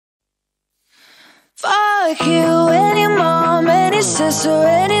fuck you and your mom and your sister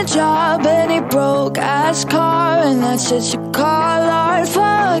and your job and your broke ass car and that shit you call art.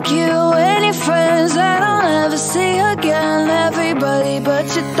 Fuck you and your friends that I'll never see again. Everybody but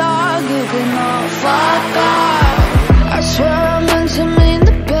your dog, you can all fuck off. I swear I meant to mean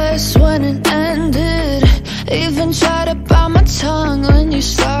the best when it ended. Even tried to bite my tongue when you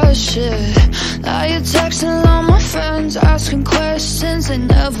started shit. Now you're texting all my friends, asking questions. They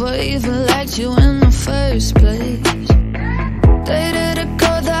never even liked you in the first place. Dated a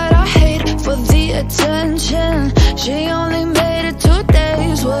girl that I hate for the attention. She only made it 2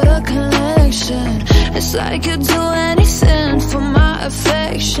 days, what a connection. It's like you'd do anything for my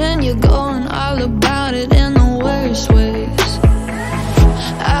affection. You're going all about it in the worst ways.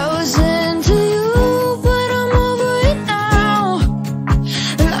 I was into you, but I'm over it now.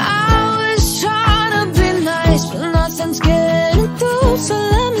 And I was trying to be nice, but nothing's getting through. So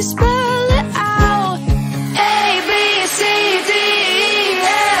let me spell it out. A, B, C, D, E,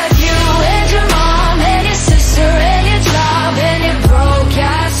 F. You and your mom and your sister and your job and your broke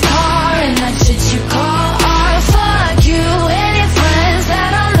ass car and that shit you call art. Fuck you and your friends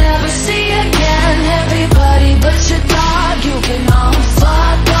that I'll never see again. Everybody but your dog, you can all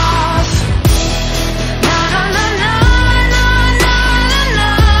fuck off. Na na na na na na na na.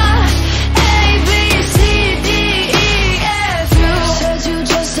 A, B, C, D, E, F. You said you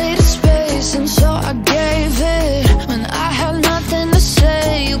just needed space and so I gave it. When I had nothing to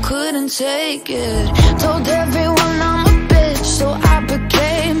say, you couldn't take it. Told everyone I'm a bitch, so I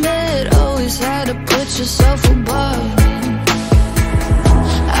became it. Always had to put yourself above me.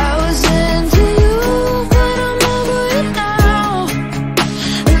 I was into you, but I'm over it now.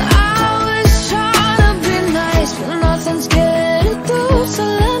 And I was trying to be nice, but nothing's getting through. So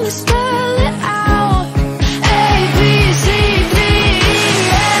let me spell it out. A, B, C, D, E,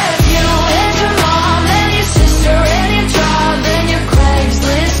 F. You and your mom and your sister and your job and your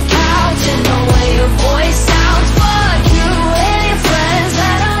Craigslist couch and the way your voice sounds. Fuck you and your friends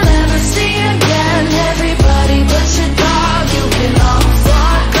that I'll never see again. Everybody but your dog, you can all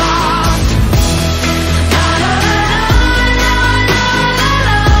fuck off. Na na na na na na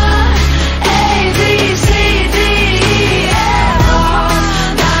na. A, B, C, D, E, F.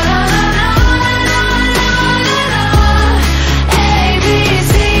 Na na na na na na na na. A, B,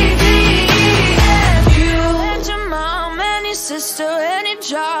 C, D, E, F. You and your mom and your sister and your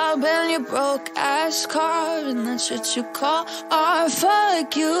job and your broke ass car and that shit you call art.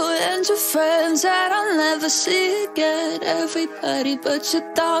 Fuck you and your friends that I'll never see again. Everybody but your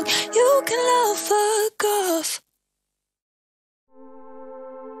dog, you can all fuck off.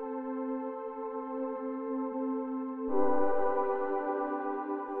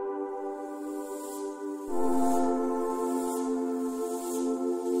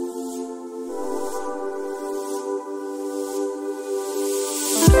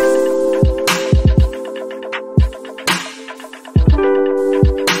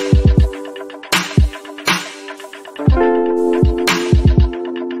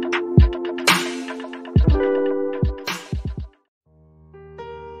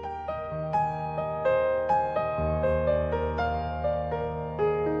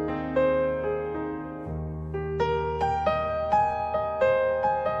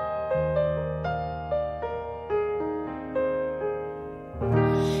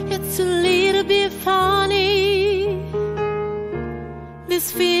 It's a little bit funny,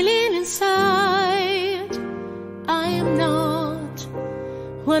 this feeling inside. I am not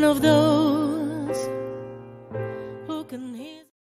one of those